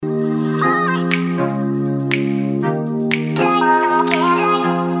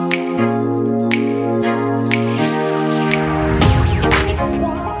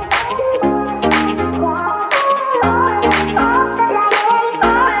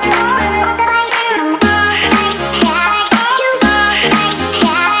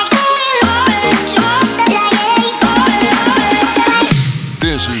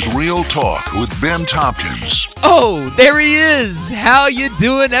Talk with Ben Tompkins. Oh, there he is. How you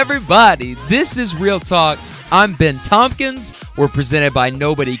doing, everybody? This is Real Talk. I'm Ben Tompkins. We're presented by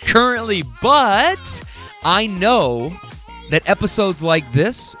nobody currently, but I know that episodes like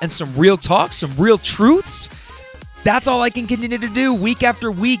this and some real talk, some real truths, that's all I can continue to do week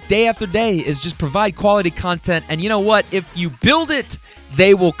after week, day after day, is just provide quality content. And you know what? If you build it,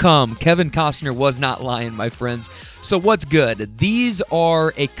 they will come. Kevin Costner was not lying, my friends. So what's good? These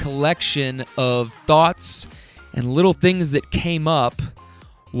are a collection of thoughts and little things that came up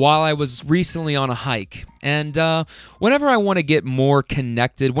while I was recently on a hike. And whenever I want to get more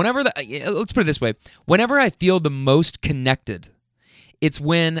connected, let's put it this way, whenever I feel the most connected, it's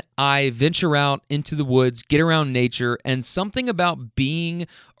when I venture out into the woods, get around nature, and something about being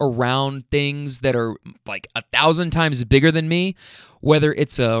around things that are like 1,000 times bigger than me, whether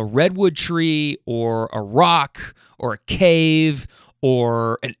it's a redwood tree or a rock or a cave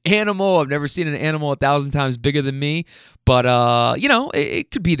or an animal. I've never seen an animal 1,000 times bigger than me, but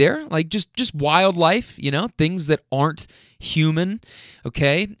it could be there. Like just wildlife, things that aren't human.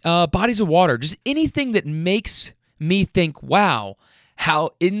 Okay, bodies of water, just anything that makes me think, wow,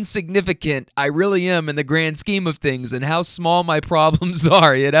 how insignificant I really am in the grand scheme of things and how small my problems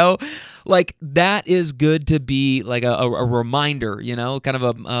are, Like, that is good to be like a reminder, kind of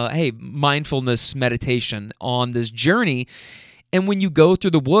a mindfulness meditation on this journey. And when you go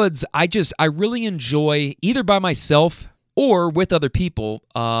through the woods, I really enjoy, either by myself or with other people.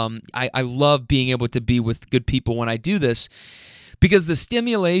 I love being able to be with good people when I do this, because the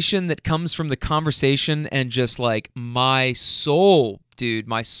stimulation that comes from the conversation and just like my soul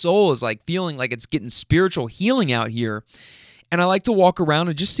is like feeling like it's getting spiritual healing out here. And I like to walk around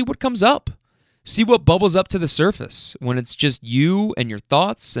and just see what comes up. See what bubbles up to the surface when it's just you and your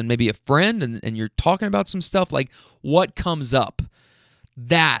thoughts and maybe a friend and you're talking about some stuff. Like, what comes up?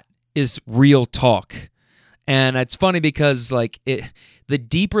 That is real talk. And it's funny because the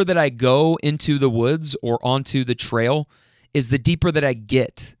deeper that I go into the woods or onto the trail is the deeper that I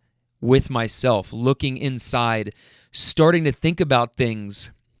get with myself, looking inside, starting to think about things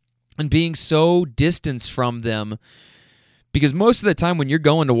and being so distanced from them. Because most of the time when you're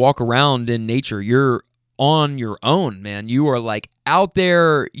going to walk around in nature, you're on your own, man. You are like out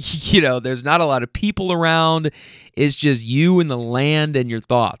there, there's not a lot of people around. It's just you and the land and your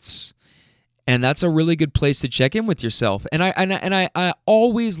thoughts. And that's a really good place to check in with yourself. And I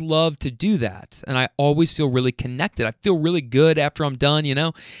always love to do that. And I always feel really connected. I feel really good after I'm done,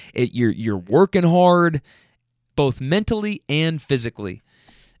 You're working hard, both mentally and physically.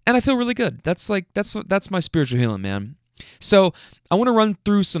 And I feel really good. That's my spiritual healing, man. So I want to run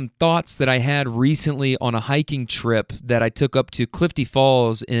through some thoughts that I had recently on a hiking trip that I took up to Clifty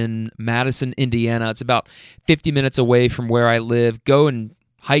Falls in Madison, Indiana. It's about 50 minutes away from where I live. Go and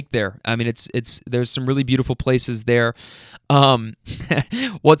hike there. I mean, there's some really beautiful places there.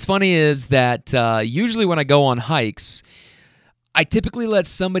 What's funny is that usually when I go on hikes, I typically let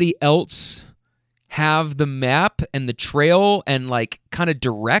somebody else have the map and the trail and kind of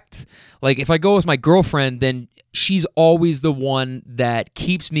direct. Like, if I go with my girlfriend, then she's always the one that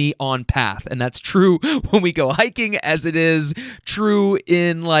keeps me on path. And that's true when we go hiking as it is true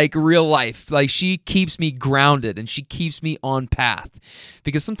in real life. Like, she keeps me grounded and she keeps me on path,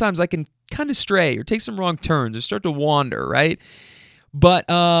 because sometimes I can kind of stray or take some wrong turns or start to wander, right?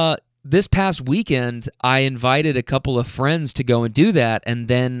 But this past weekend, I invited a couple of friends to go and do that, and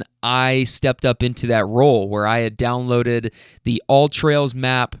then I stepped up into that role where I had downloaded the All Trails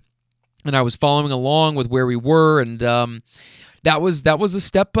map, and I was following along with where we were, and that was a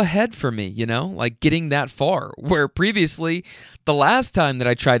step ahead for me, getting that far. Where previously, the last time that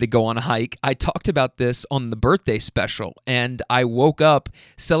I tried to go on a hike, I talked about this on the birthday special, and I woke up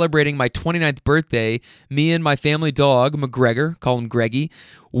celebrating my 29th birthday. Me and my family dog, McGregor, call him Greggy,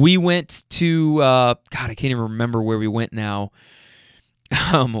 we went to, I can't even remember where we went now.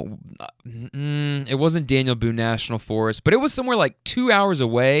 It wasn't Daniel Boone National Forest, but it was somewhere 2 hours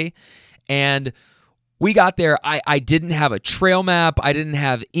away, and we got there. I didn't have a trail map. I didn't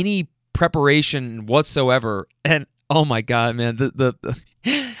have any preparation whatsoever. And oh my God, man,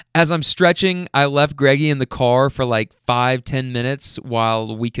 as I'm stretching, I left Greggy in the car for 5-10 minutes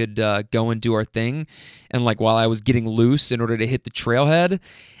while we could go and do our thing. And while I was getting loose in order to hit the trailhead.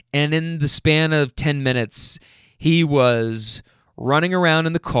 And in the span of 10 minutes, he was running around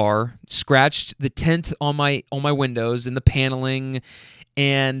in the car, scratched the tint on my windows and the paneling,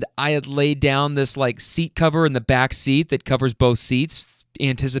 and I had laid down this seat cover in the back seat that covers both seats,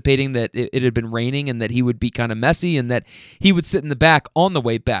 anticipating that it had been raining and that he would be kind of messy and that he would sit in the back on the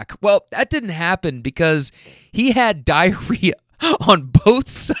way back. Well, that didn't happen because he had diarrhea. on both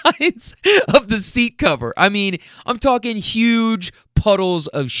sides of the seat cover. I mean, I'm talking huge puddles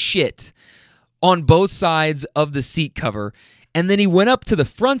of shit on both sides of the seat cover. And then he went up to the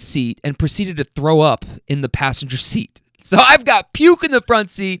front seat and proceeded to throw up in the passenger seat. So I've got puke in the front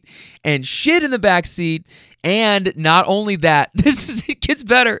seat and shit in the back seat. And not only that, it gets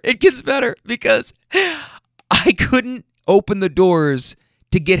better. It gets better because I couldn't open the doors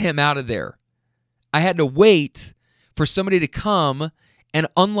to get him out of there. I had to wait for somebody to come and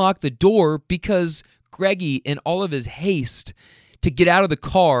unlock the door because Greggy, in all of his haste to get out of the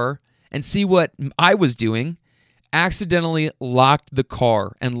car and see what I was doing, accidentally locked the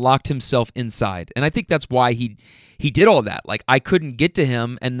car and locked himself inside. And I think that's why he did all that. Like, I couldn't get to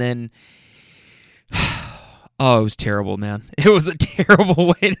him, and then oh, it was terrible, man. It was a terrible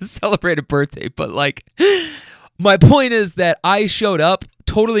way to celebrate a birthday. But like, my point is that I showed up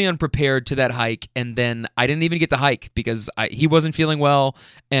totally unprepared to that hike, and then I didn't even get to hike because he wasn't feeling well,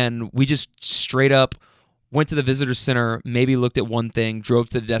 and we just straight up went to the visitor center, maybe looked at one thing, drove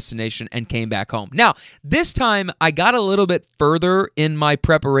to the destination, and came back home. Now, this time, I got a little bit further in my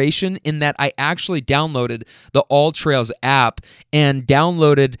preparation in that I actually downloaded the All Trails app and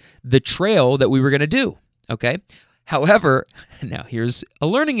downloaded the trail that we were going to do, okay? However, now here's a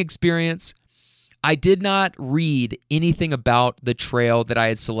learning experience. I did not read anything about the trail that I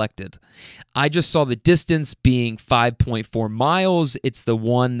had selected. I just saw the distance being 5.4 miles. It's the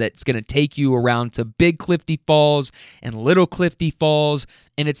one that's going to take you around to Big Clifty Falls and Little Clifty Falls,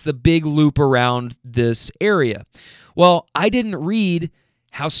 and it's the big loop around this area. Well, I didn't read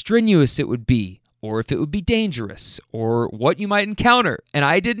how strenuous it would be, or if it would be dangerous, or what you might encounter, and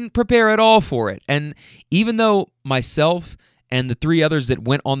I didn't prepare at all for it. And even though myself and the three others that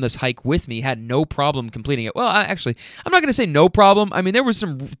went on this hike with me had no problem completing it. Well, I'm not going to say no problem. I mean, there was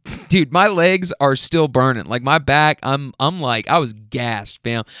some, dude, my legs are still burning. Like, my back, I'm like, I was gassed,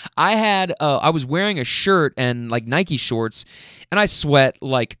 fam. I was wearing a shirt and like Nike shorts, and I sweat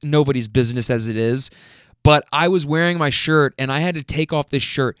like nobody's business as it is. But I was wearing my shirt, and I had to take off this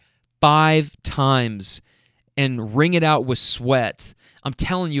shirt 5 times and wring it out with sweat. I'm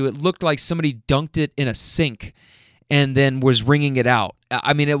telling you, it looked like somebody dunked it in a sink and then was wringing it out.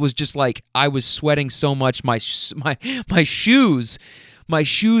 I mean, it was just like I was sweating so much. My shoes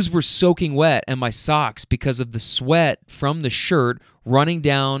were soaking wet, and my socks, because of the sweat from the shirt running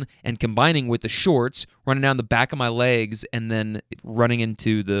down and combining with the shorts, running down the back of my legs, and then running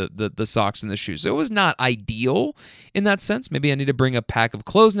into the socks and the shoes. So it was not ideal in that sense. Maybe I need to bring a pack of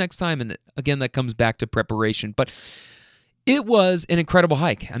clothes next time, and again, that comes back to preparation. But it was an incredible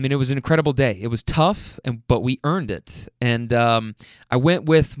hike. I mean, it was an incredible day. It was tough, but we earned it. And I went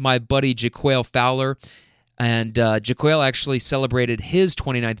with my buddy Jaquale Fowler, and Jaquale actually celebrated his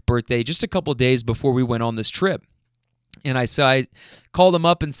 29th birthday just a couple days before we went on this trip. And I called him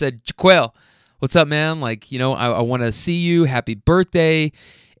up and said, Jaquale, what's up, man? Like, I want to see you. Happy birthday.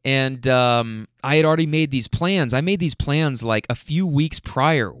 And I had already made these plans. I made these plans like a few weeks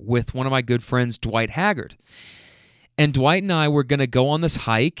prior with one of my good friends, Dwight Haggard. And Dwight and I were going to go on this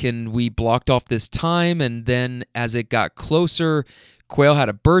hike, and we blocked off this time. And then as it got closer, Quail had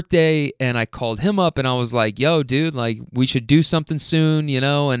a birthday, and I called him up, and I was like, yo, dude, like, we should do something soon,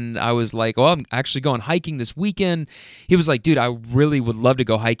 And I was like, well, I'm actually going hiking this weekend. He was like, dude, I really would love to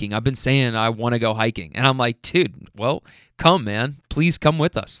go hiking. I've been saying I want to go hiking. And I'm like, dude, well, come, man. Please come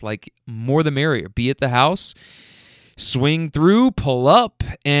with us. Like, more the merrier. Be at the house, swing through, pull up,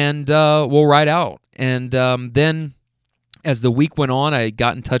 and we'll ride out. And then as the week went on, I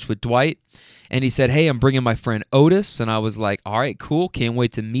got in touch with Dwight, and he said, hey, I'm bringing my friend Otis. And I was like, all right, cool. Can't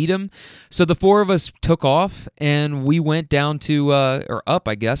wait to meet him. So the four of us took off, and we went down to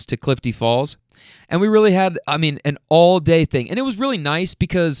Clifty Falls. And we really had, an all-day thing. And it was really nice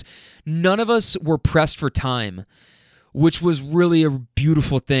because none of us were pressed for time, which was really a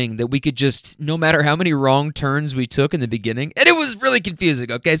beautiful thing, that we could just, no matter how many wrong turns we took in the beginning, and it was really confusing,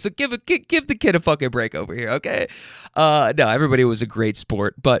 okay? So give the kid a fucking break over here, okay? No, everybody was a great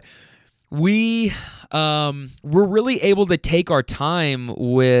sport, but we were really able to take our time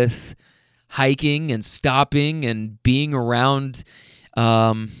with hiking and stopping and being around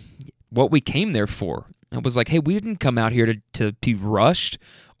what we came there for. It was like, hey, we didn't come out here to be rushed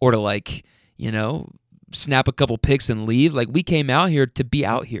or to snap a couple pics and leave. Like, we came out here to be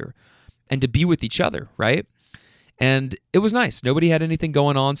out here and to be with each other, right? And it was nice. Nobody had anything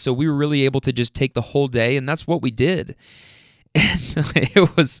going on, so we were really able to just take the whole day, and that's what we did. And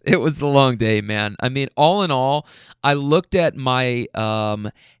it was a long day, man. I mean, all in all, I looked at my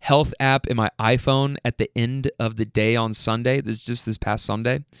health app in my iPhone at the end of the day on Sunday. This past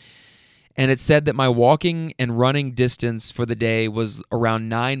Sunday. and it said that my walking and running distance for the day was around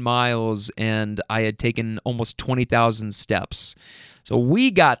 9 miles, and I had taken almost 20,000 steps. So we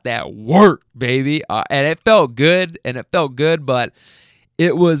got that work, baby, and it felt good, but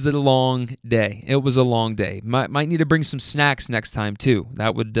it was a long day. Might need to bring some snacks next time too.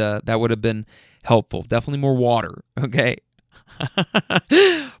 That would have been helpful. Definitely more water, okay?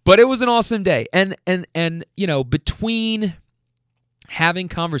 But it was an awesome day. And between having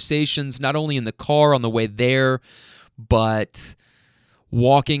conversations not only in the car on the way there, but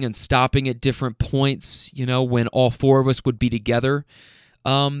walking and stopping at different points, when all four of us would be together,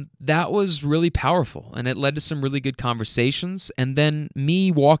 that was really powerful, and it led to some really good conversations. And then me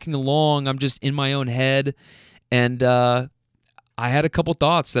walking along, I'm just in my own head, and I had a couple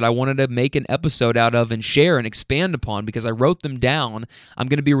thoughts that I wanted to make an episode out of and share and expand upon because I wrote them down. I'm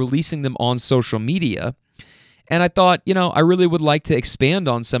going to be releasing them on social media. And I thought, I really would like to expand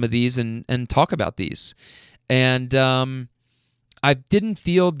on some of these and talk about these. And I didn't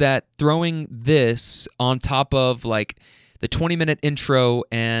feel that throwing this on top of like the 20-minute intro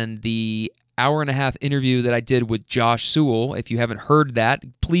and the hour-and-a-half interview that I did with Josh Sewell, if you haven't heard that,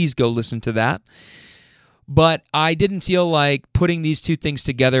 please go listen to that. But I didn't feel like putting these two things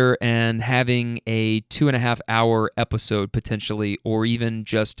together and having a 2.5-hour episode potentially, or even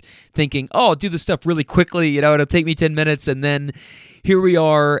just thinking, I'll do this stuff really quickly, it'll take me 10 minutes, and then here we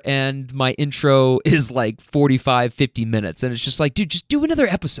are, and my intro is like 45, 50 minutes, and it's just like, dude, just do another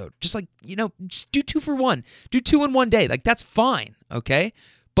episode. Just like, just do 2 for 1. Do 2 in one day. Like, that's fine, okay?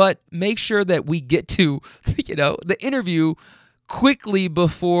 But make sure that we get to, the interview quickly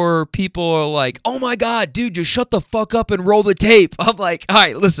before people are like, oh my God, dude, just shut the fuck up and roll the tape. I'm like, all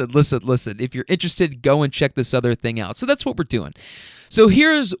right, listen. If you're interested, go and check this other thing out. So that's what we're doing. So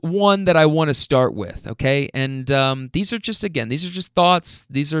here's one that I want to start with, okay? And these are just thoughts.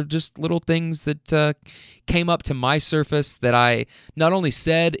 These are just little things that came up to my surface that I not only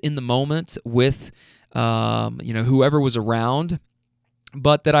said in the moment with, whoever was around,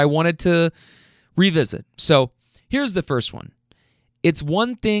 but that I wanted to revisit. So here's the first one. It's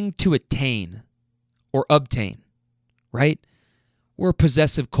one thing to attain or obtain, right? We're a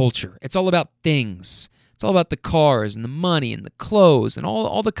possessive culture. It's all about things. It's all about the cars and the money and the clothes and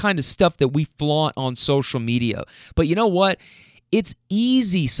all the kind of stuff that we flaunt on social media. But you know what? It's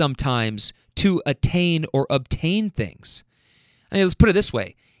easy sometimes to attain or obtain things. I mean, let's put it this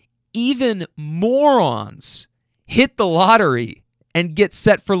way. Even morons hit the lottery and get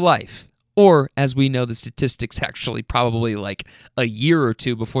set for life. Or, as we know, the statistics actually probably like a year or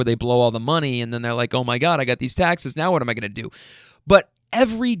two before they blow all the money, and then they're like, oh my God, I got these taxes, now what am I going to do? But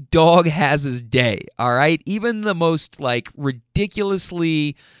every dog has his day, all right? Even the most like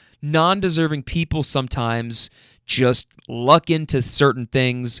ridiculously non-deserving people sometimes just luck into certain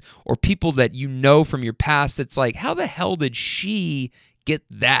things, or people that from your past, it's like, how the hell did she get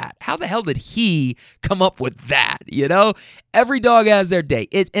that? How the hell did he come up with that? Every dog has their day.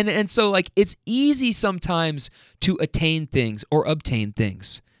 And so like it's easy sometimes to attain things or obtain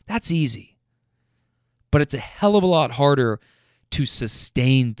things. That's easy. But it's a hell of a lot harder to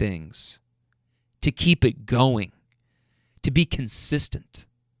sustain things, to keep it going, to be consistent.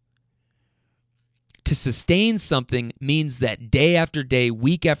 To sustain something means that day after day,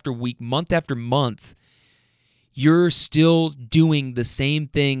 week after week, month after month, you're still doing the same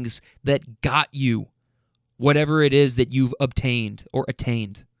things that got you whatever it is that you've obtained or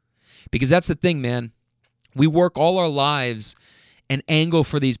attained. Because that's the thing, man. We work all our lives and angle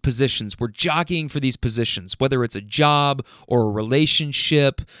for these positions. We're jockeying for these positions, whether it's a job or a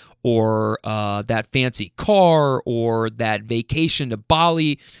relationship or that fancy car or that vacation to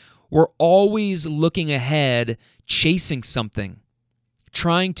Bali. We're always looking ahead, chasing something,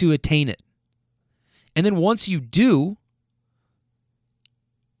 trying to attain it. And then once you do,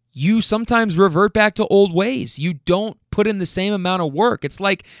 you sometimes revert back to old ways. You don't put in the same amount of work. It's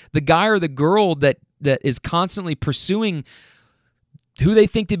like the guy or the girl that is constantly pursuing who they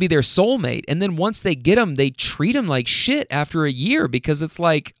think to be their soulmate. And then once they get them, they treat them like shit after a year because it's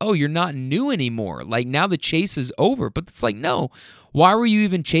like, oh, you're not new anymore. Like now the chase is over. But it's like, no. Why were you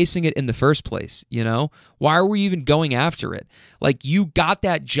even chasing it in the first place, Why were you even going after it? Like you got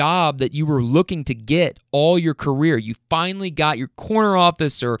that job that you were looking to get all your career. You finally got your corner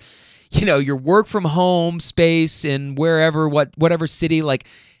office or, your work from home space in whatever city, like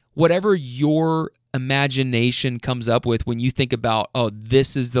whatever your imagination comes up with when you think about, oh,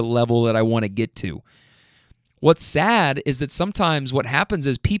 this is the level that I want to get to. What's sad is that sometimes what happens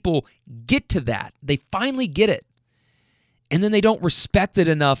is people get to that. They finally get it. And then they don't respect it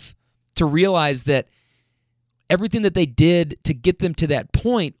enough to realize that everything that they did to get them to that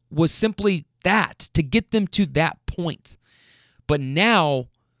point was simply that, to get them to that point. But now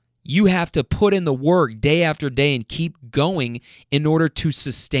you have to put in the work day after day and keep going in order to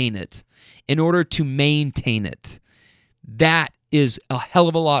sustain it, in order to maintain it. That is a hell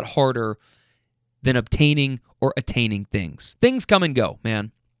of a lot harder than obtaining or attaining things. Things come and go,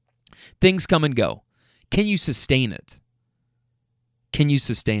 man. Things come and go. Can you sustain it? Can you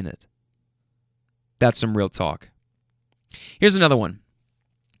sustain it? That's some real talk. Here's another one.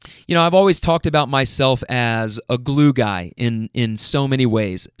 I've always talked about myself as a glue guy in so many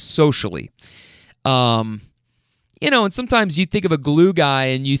ways, socially. And sometimes you think of a glue guy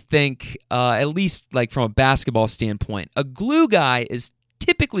and you think, at least like from a basketball standpoint, a glue guy is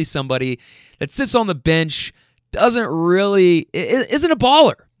typically somebody that sits on the bench, isn't a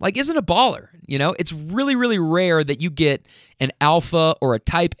baller. Isn't a baller. It's really, really rare that you get an alpha or a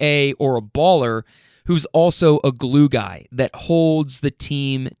type A or a baller who's also a glue guy that holds the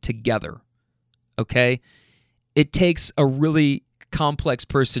team together. Okay? It takes a really complex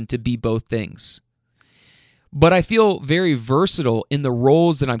person to be both things. But I feel very versatile in the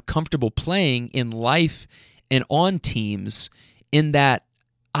roles that I'm comfortable playing in life and on teams, in that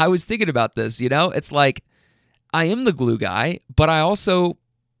I was thinking about this, It's like I am the glue guy, but I also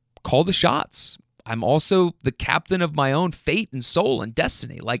call the shots. I'm also the captain of my own fate and soul and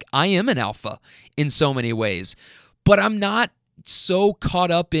destiny. I am an alpha in so many ways, but I'm not so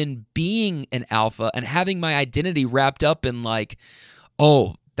caught up in being an alpha and having my identity wrapped up in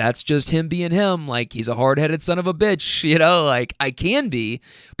oh, that's just him being him. He's a hard-headed son of a bitch, I can be,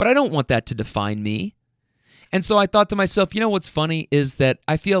 but I don't want that to define me. And so I thought to myself, what's funny is that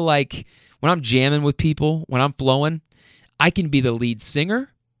I feel like when I'm jamming with people, when I'm flowing, I can be the lead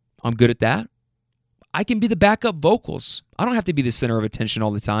singer. I'm good at that. I can be the backup vocals. I don't have to be the center of attention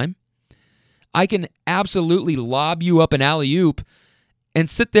all the time. I can absolutely lob you up an alley-oop and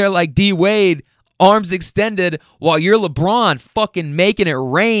sit there like D. Wade, arms extended, while you're LeBron fucking making it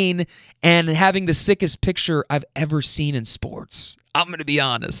rain and having the sickest picture I've ever seen in sports. I'm going to be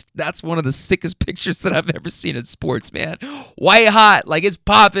honest. That's one of the sickest pictures that I've ever seen in sports, man. White hot, it's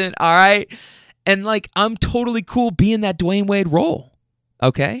popping, all right? And I'm totally cool being that Dwayne Wade role,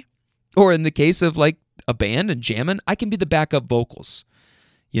 okay? Or in the case of a band and jamming, I can be the backup vocals,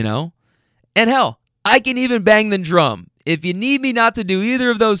 And hell, I can even bang the drum. If you need me not to do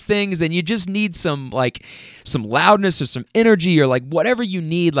either of those things and you just need some loudness or some energy or whatever you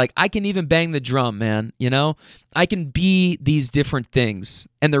need, I can even bang the drum, man, I can be these different things.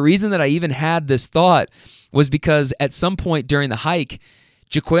 And the reason that I even had this thought was because at some point during the hike,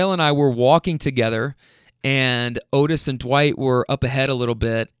 Jaquel and I were walking together, and Otis and Dwight were up ahead a little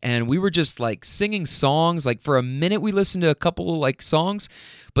bit, and we were just singing songs. For a minute we listened to a couple songs,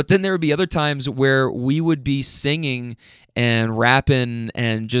 but then there would be other times where we would be singing and rapping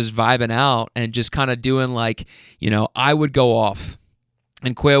and just vibing out and just kind of doing I would go off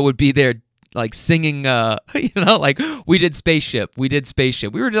and Quail would be there singing, we did Spaceship. We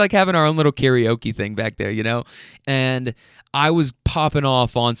were having our own little karaoke thing back there, and I was popping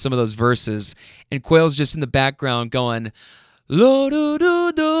off on some of those verses, and Quail's just in the background going, lo do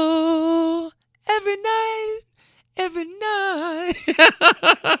do do, every night.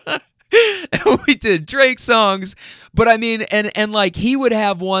 And we did Drake songs, but I mean, and he would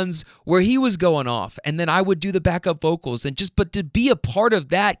have ones where he was going off, and then I would do the backup vocals, but to be a part of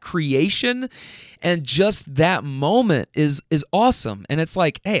that creation and just that moment is awesome. And it's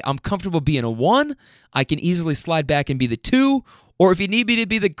hey, I'm comfortable being a 1. I can easily slide back and be the 2, or if you need me to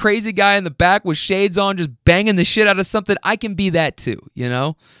be the crazy guy in the back with shades on, just banging the shit out of something, I can be that too,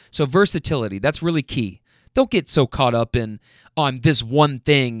 So versatility, that's really key. Don't get so caught up in, I'm this one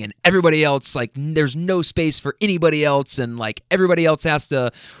thing and everybody else, there's no space for anybody else and everybody else has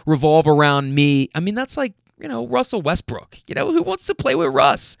to revolve around me. I mean, that's Russell Westbrook. Who wants to play with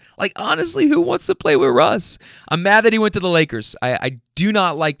Russ? Honestly, who wants to play with Russ? I'm mad that he went to the Lakers. I do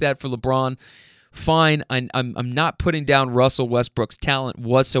not like that for LeBron. Fine, I'm not putting down Russell Westbrook's talent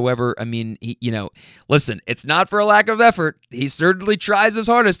whatsoever. I mean, listen, it's not for a lack of effort. He certainly tries his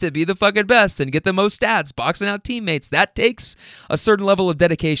hardest to be the fucking best and get the most stats, boxing out teammates. That takes a certain level of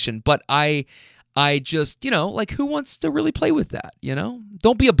dedication. But I just, who wants to really play with that?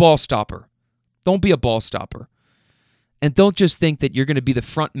 Don't be a ball stopper. Don't be a ball stopper. And don't just think that you're going to be the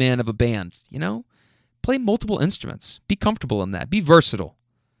front man of a band. Play multiple instruments. Be comfortable in that. Be versatile.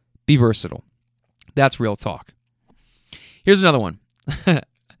 Be versatile. That's real talk. Here's another one.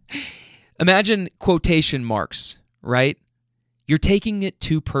 Imagine quotation marks, right? You're taking it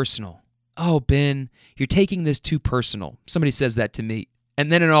too personal. Oh, Ben, you're taking this too personal. Somebody says that to me.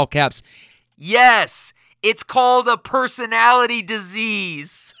 And then in all caps, yes, It's called a personality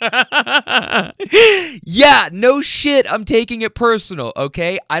disease. Yeah, no shit. I'm taking it personal,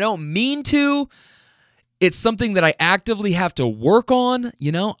 okay? I don't mean to. It's something that I actively have to work on.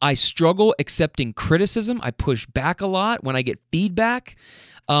 You know, I struggle accepting criticism. I push back a lot when I get feedback.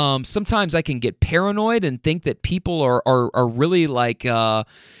 Sometimes I can get paranoid and think that people are really like not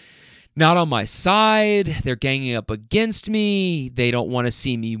on my side. They're ganging up against me. They don't want to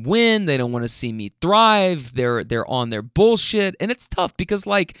see me win. They don't want to see me thrive. They're on their bullshit. And it's tough because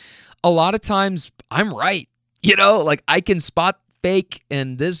like a lot of times I'm right. You know, like I can spot fake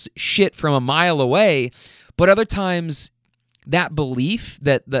and this shit from a mile away, but other times that belief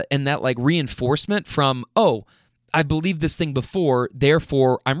that like reinforcement from, oh, I believed this thing before,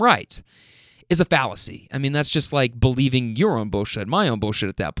 therefore I'm right, is a fallacy. I mean, that's just like believing your own bullshit, my own bullshit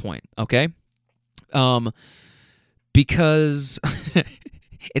at that point, okay? Because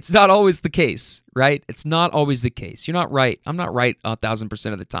it's not always the case, right? It's not always the case. You're not right. I'm not right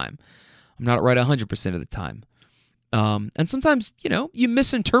 1,000% of the time. I'm not right 100% of the time. And sometimes, you know, you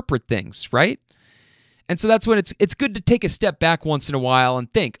misinterpret things, right? And so that's when it's good to take a step back once in a while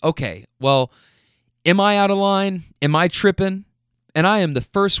and think, okay, well, am I out of line? Am I tripping? And I am the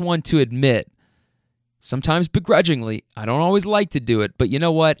first one to admit, sometimes begrudgingly, I don't always like to do it, but you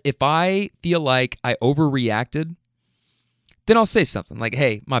know what? If I feel like I overreacted, then I'll say something like,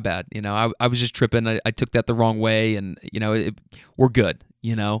 hey, my bad. You know, I was just tripping. I took that the wrong way, and, you know, we're good.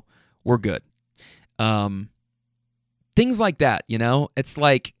 You know, we're good. Things like that, you know? It's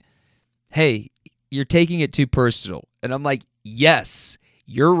like, hey, you're taking it too personal. And I'm like, yes,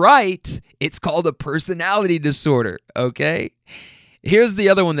 you're right. It's called a personality disorder, okay? Here's the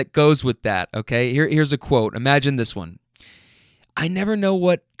other one that goes with that, okay? Here's a quote. Imagine this one. I never know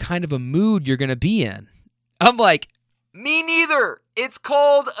what kind of a mood you're going to be in. I'm like, me neither. It's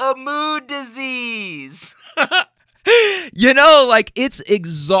called a mood disease. You know, like it's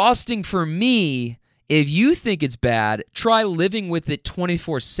exhausting for me. If you think it's bad, try living with it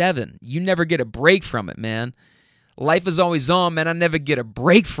 24/7. You never get a break from it, man. Life is always on, man. I never get a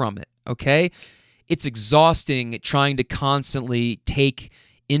break from it, okay? It's exhausting trying to constantly take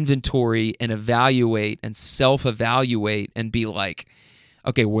inventory and evaluate and self-evaluate and be like,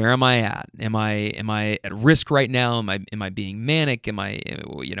 okay, where am I at? Am I at risk right now? Am I being manic? Am I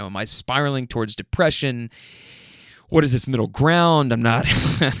spiraling towards depression? What is this middle ground? I'm not.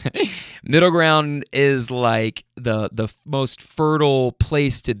 Middle ground is like the most fertile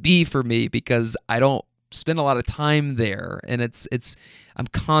place to be for me because I don't spend a lot of time there, and I'm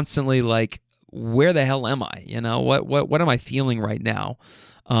constantly like, where the hell am I? You know, what am I feeling right now?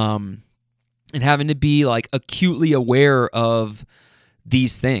 And having to be like acutely aware of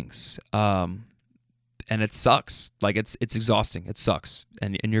these things, and it sucks. Like it's exhausting. It sucks,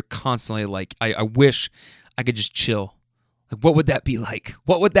 and you're constantly like, I wish I could just chill. Like, what would that be like?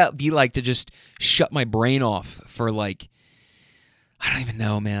 What would that be like to just shut my brain off for like, I don't even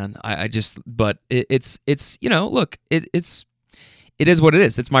know, man. But it's you know, look, it is what it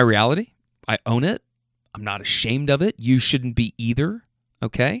is. It's my reality. I own it. I'm not ashamed of it. You shouldn't be either,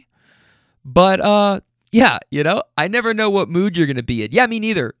 okay? But yeah, you know, I never know what mood you're gonna be in. Yeah, me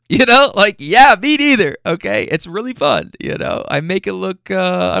neither. You know, like, yeah, me neither. Okay, it's really fun. You know, I make it look.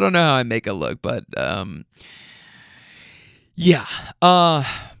 I don't know how I make it look, but yeah.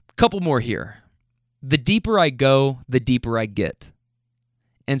 Couple more here. The deeper I go, the deeper I get,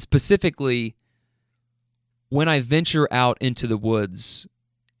 and specifically when I venture out into the woods,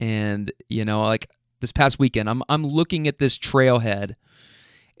 and you know, like this past weekend, I'm looking at this trailhead.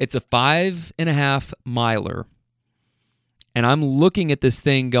 It's a 5.5 miler. And I'm looking at this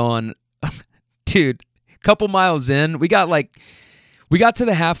thing going, dude, a couple miles in, we got to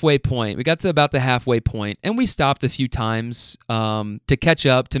the halfway point. We got to about the halfway point, and we stopped a few times to catch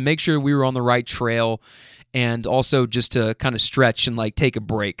up, to make sure we were on the right trail, and also just to kind of stretch and like take a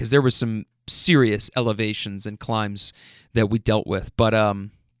break, because there was some serious elevations and climbs that we dealt with. But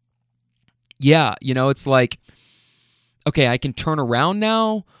yeah, you know, it's like, okay, I can turn around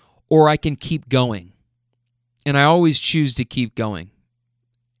now, or I can keep going. And I always choose to keep going.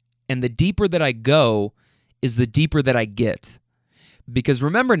 And the deeper that I go is the deeper that I get. Because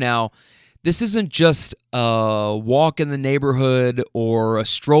remember now, this isn't just a walk in the neighborhood or a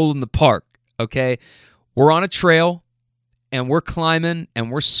stroll in the park, okay? We're on a trail, and we're climbing,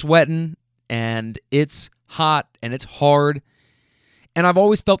 and we're sweating, and it's hot, and it's hard. And I've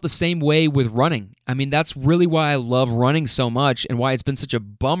always felt the same way with running. I mean, that's really why I love running so much, and why it's been such a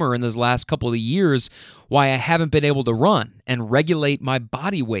bummer in those last couple of years, why I haven't been able to run and regulate my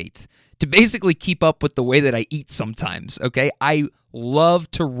body weight to basically keep up with the way that I eat sometimes, okay? I love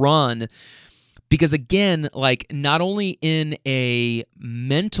to run Because again, like not only in a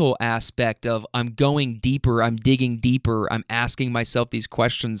mental aspect of I'm going deeper, I'm digging deeper, I'm asking myself these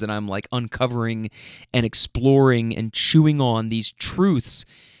questions and I'm like uncovering and exploring and chewing on these truths,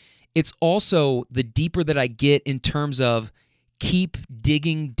 it's also the deeper that I get in terms of keep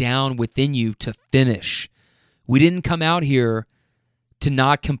digging down within you to finish. We didn't come out here to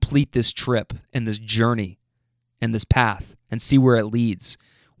not complete this trip and this journey and this path and see where it leads.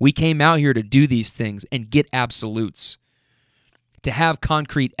 We came out here to do these things and get absolutes, to have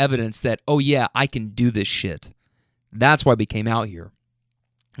concrete evidence that, oh yeah, I can do this shit. That's why we came out here,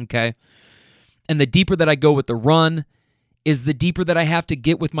 okay? And the deeper that I go with the run is the deeper that I have to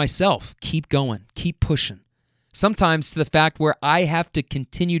get with myself. Keep going, keep pushing. Sometimes to the fact where I have to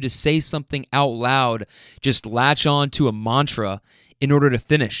continue to say something out loud, just latch on to a mantra in order to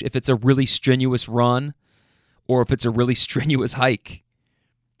finish, if it's a really strenuous run or if it's a really strenuous hike.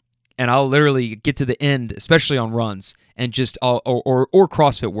 And I'll literally get to the end, especially on runs, and just or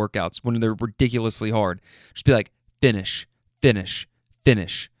CrossFit workouts when they're ridiculously hard. Just be like, finish, finish,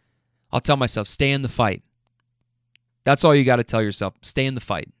 finish. I'll tell myself, stay in the fight. That's all you got to tell yourself. Stay in the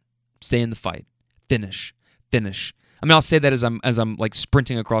fight. Stay in the fight. Finish, finish. I mean, I'll say that as I'm like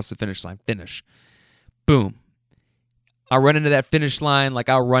sprinting across the finish line. Finish. Boom. I'll run into that finish line like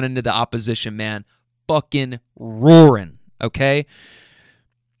I'll run into the opposition, man. Fucking roaring, okay?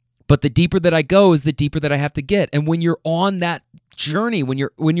 But the deeper that I go is the deeper that I have to get. And when you're on that journey, when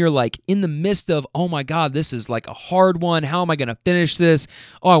you're like in the midst of, oh my God, this is like a hard one. How am I going to finish this?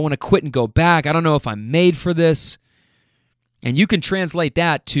 Oh, I want to quit and go back. I don't know if I'm made for this. And you can translate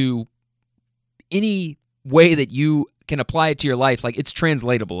that to any way that you can apply it to your life. Like it's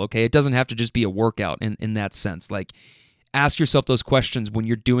translatable, okay? It doesn't have to just be a workout in that sense. Like ask yourself those questions when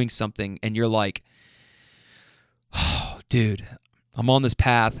you're doing something and you're like, oh, dude, I'm on this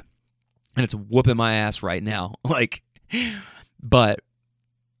path. And it's whooping my ass right now. But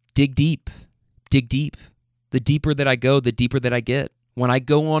dig deep. Dig deep. The deeper that I go, the deeper that I get. When I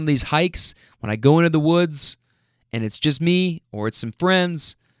go on these hikes, when I go into the woods, and it's just me or it's some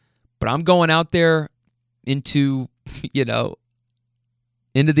friends, but I'm going out there into, into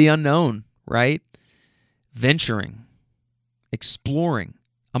the unknown, right? Venturing, exploring.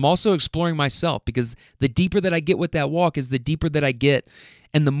 I'm also exploring myself because the deeper that I get with that walk is the deeper that I get.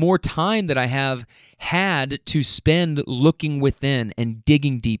 And the more time that I have had to spend looking within and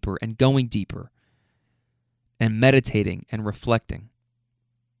digging deeper and going deeper and meditating and reflecting.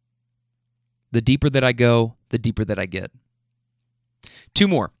 The deeper that I go, the deeper that I get. 2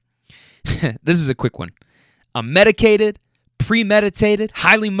 more. This is a quick one. I'm medicated, premeditated,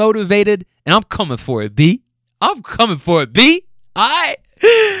 highly motivated, and I'm coming for it, B. I'm coming for it, B.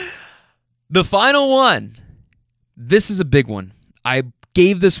 The final one. This is a big one. I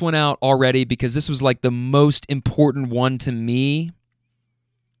gave this one out already because this was like the most important one to me.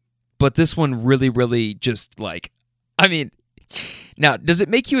 But this one really, really just like, now, does it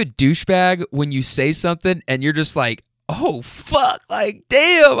make you a douchebag when you say something and you're just like, oh, fuck, like,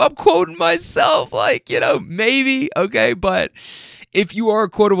 damn, I'm quoting myself, like, maybe, okay, but if you are a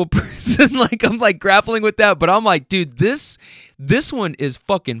quotable person, like, I'm like grappling with that, but I'm like, dude, this one is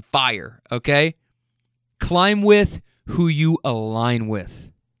fucking fire, okay? Climb with who you align with.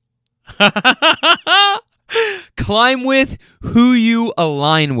 Climb with who you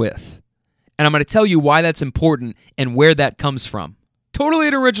align with. And I'm going to tell you why that's important and where that comes from. Totally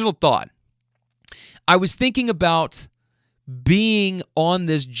an original thought. I was thinking about being on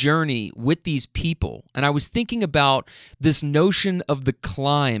this journey with these people, and I was thinking about this notion of the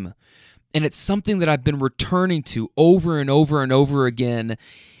climb, and it's something that I've been returning to over and over and over again,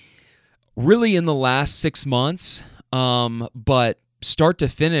 really in the last 6 months, but start to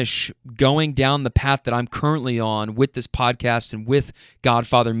finish going down the path that I'm currently on with this podcast and with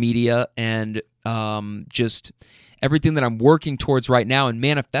Godfather Media and just everything that I'm working towards right now and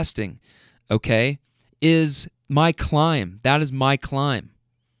manifesting, okay, is my climb. That is my climb.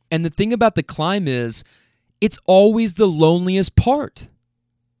 And the thing about the climb is it's always the loneliest part.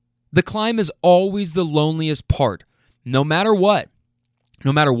 The climb is always the loneliest part. No matter what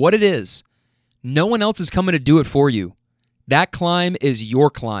it is, no one else is coming to do it for you. That climb is your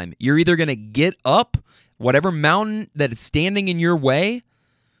climb. You're either going to get up whatever mountain that is standing in your way,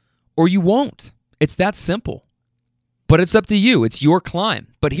 or you won't. It's that simple. But it's up to you. It's your climb.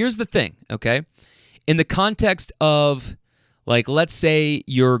 But here's the thing, okay? In the context of, like, let's say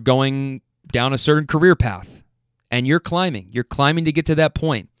you're going down a certain career path and you're climbing to get to that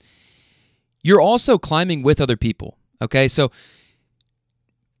point. You're also climbing with other people, okay? So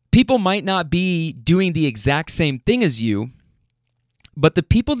people might not be doing the exact same thing as you, But the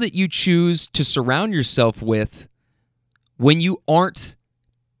people that you choose to surround yourself with when you aren't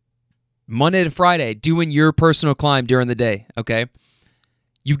Monday to Friday doing your personal climb during the day, okay?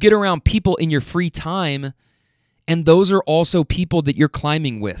 You get around people in your free time, and those are also people that you're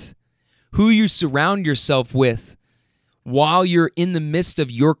climbing with. Who you surround yourself with while you're in the midst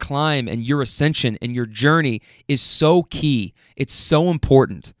of your climb and your ascension and your journey is so key. It's so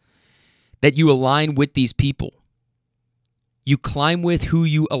important that you align with these people. You climb with who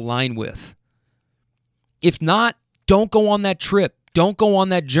you align with. If not, don't go on that trip. Don't go on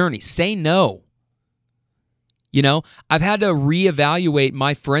that journey. Say no. You know, I've had to reevaluate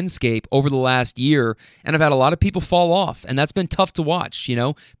my friendscape over the last year, and I've had a lot of people fall off, and that's been tough to watch, you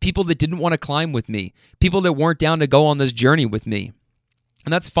know? People that didn't want to climb with me, people that weren't down to go on this journey with me.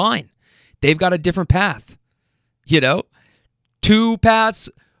 And that's fine. They've got a different path, you know? Two paths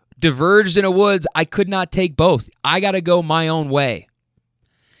diverged in a woods. I could not take both. I got to go my own way.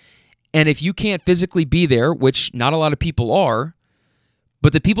 And if you can't physically be there, which not a lot of people are,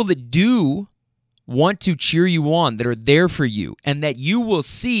 but the people that do want to cheer you on, that are there for you, and that you will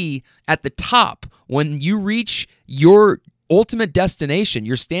see at the top when you reach your ultimate destination.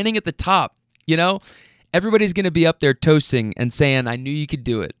 You're standing at the top, you know? Everybody's going to be up there toasting and saying, I knew you could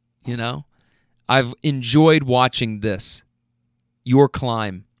do it, you know? I've enjoyed watching this, your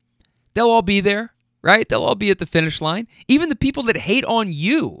climb. They'll all be there, right? They'll all be at the finish line. Even the people that hate on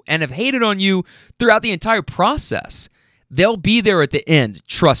you and have hated on you throughout the entire process, they'll be there at the end,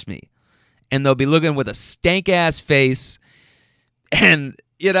 trust me. And they'll be looking with a stank-ass face. And,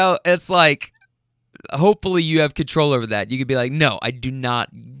 you know, it's like, hopefully you have control over that. You could be like, no, I do not,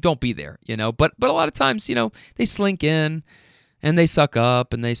 don't be there, you know. But a lot of times, you know, they slink in and they suck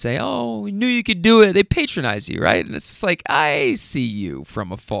up and they say, oh, we knew you could do it. They patronize you, right? And it's just like, I see you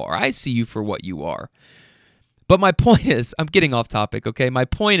from afar. I see you for what you are. But my point is, I'm getting off topic, okay? My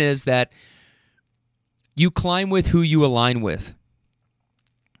point is that you climb with who you align with.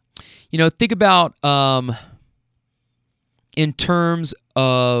 You know, think about in terms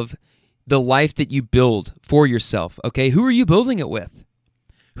of the life that you build for yourself, okay? Who are you building it with?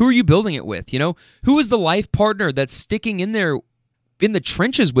 Who are you building it with? You know, who is the life partner that's sticking in there in the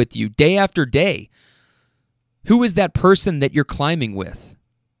trenches with you day after day? Who is that person that you're climbing with?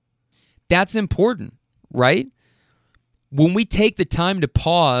 That's important, right? When we take the time to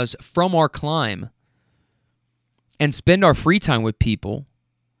pause from our climb and spend our free time with people,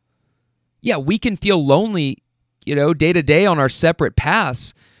 yeah, we can feel lonely, you know, day to day on our separate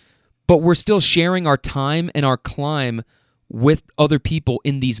paths, but we're still sharing our time and our climb with other people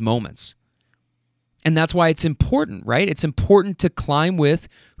in these moments. And that's why it's important, right? It's important to climb with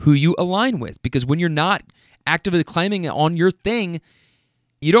who you align with, because when you're not actively climbing on your thing,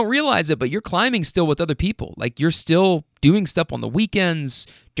 you don't realize it, but you're climbing still with other people. Like, you're still doing stuff on the weekends,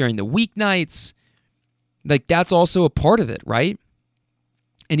 during the weeknights. Like, that's also a part of it, right?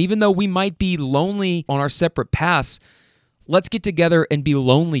 And even though we might be lonely on our separate paths, let's get together and be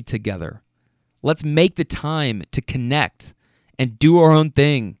lonely together. Let's make the time to connect and do our own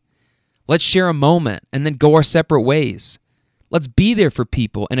thing. Let's share a moment and then go our separate ways. Let's be there for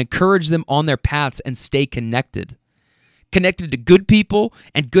people and encourage them on their paths and stay connected. Connected to good people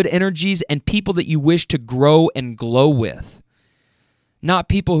and good energies and people that you wish to grow and glow with. Not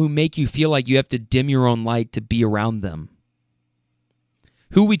people who make you feel like you have to dim your own light to be around them.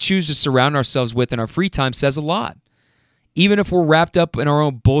 Who we choose to surround ourselves with in our free time says a lot, even if we're wrapped up in our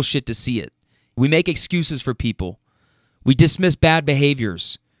own bullshit to see it. We make excuses for people. We dismiss bad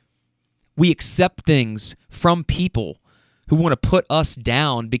behaviors. We accept things from people who want to put us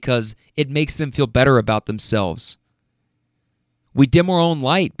down because it makes them feel better about themselves. We dim our own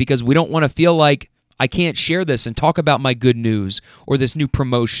light because we don't want to feel like I can't share this and talk about my good news or this new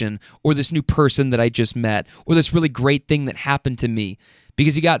promotion or this new person that I just met or this really great thing that happened to me,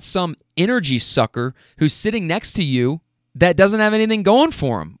 because you got some energy sucker who's sitting next to you that doesn't have anything going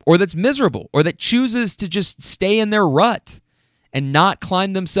for him, or that's miserable, or that chooses to just stay in their rut and not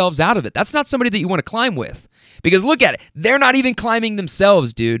climb themselves out of it. That's not somebody that you want to climb with, because look at it. They're not even climbing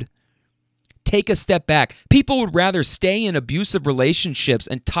themselves, dude. Take a step back. People would rather stay in abusive relationships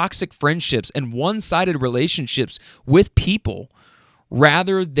and toxic friendships and one-sided relationships with people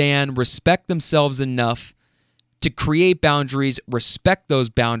rather than respect themselves enough to create boundaries, respect those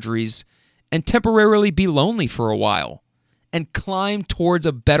boundaries, and temporarily be lonely for a while and climb towards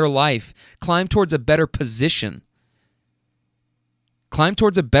a better life, climb towards a better position, climb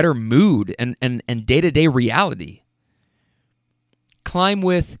towards a better mood and day-to-day reality. Climb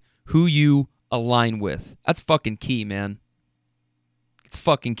with who you align with. That's fucking key, man. It's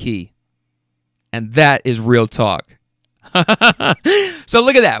fucking key. And that is real talk. So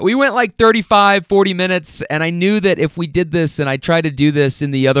look at that. We went like 35, 40 minutes, and I knew that if we did this and I tried to do this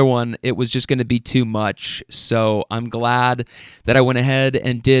in the other one, it was just going to be too much. So I'm glad that I went ahead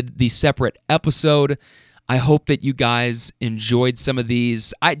and did the separate episode. I hope that you guys enjoyed some of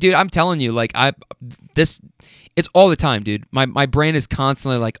these. Dude, I'm telling you, like, it's all the time, dude. My brain is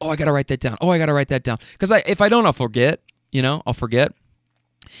constantly like, oh, I got to write that down. Oh, I got to write that down. Because if I don't, I'll forget. I'll forget.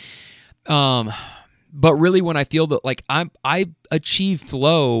 But really, when I feel that, like, I achieve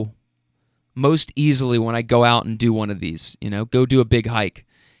flow most easily when I go out and do one of these, go do a big hike,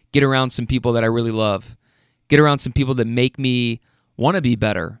 get around some people that I really love, get around some people that make me want to be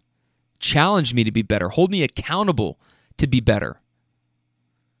better, challenge me to be better, hold me accountable to be better.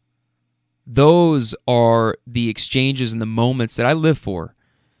 Those are the exchanges and the moments that I live for.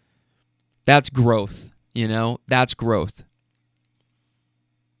 That's growth, that's growth.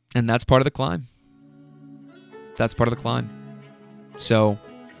 And that's part of the climb. That's part of the climb. So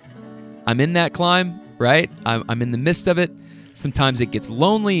I'm in that climb, right? I'm in the midst of it. Sometimes it gets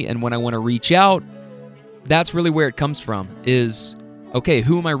lonely, and when I want to reach out, that's really where it comes from, is, okay,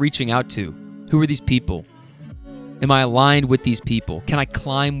 who am I reaching out to? Who are these people? Am I aligned with these people? Can I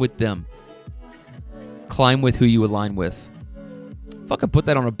climb with them? Climb with who you align with. Fucking put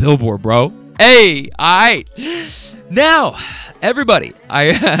that on a billboard, bro. Hey, all right. Now, everybody,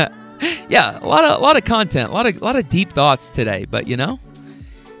 yeah, a lot of content, a lot of deep thoughts today, but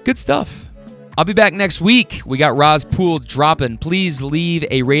good stuff. I'll be back next week. We got Roz Poole dropping. Please leave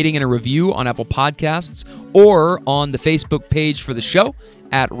a rating and a review on Apple Podcasts or on the Facebook page for the show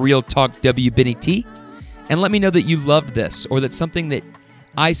at Real Talk WBNT, and let me know that you loved this, or that something that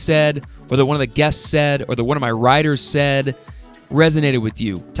I said, or that one of the guests said, or that one of my writers said resonated with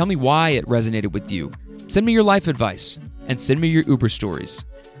you. Tell me why it resonated with you. Send me your life advice and send me your Uber stories.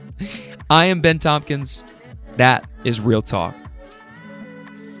 I am Ben Tompkins. That is Real Talk.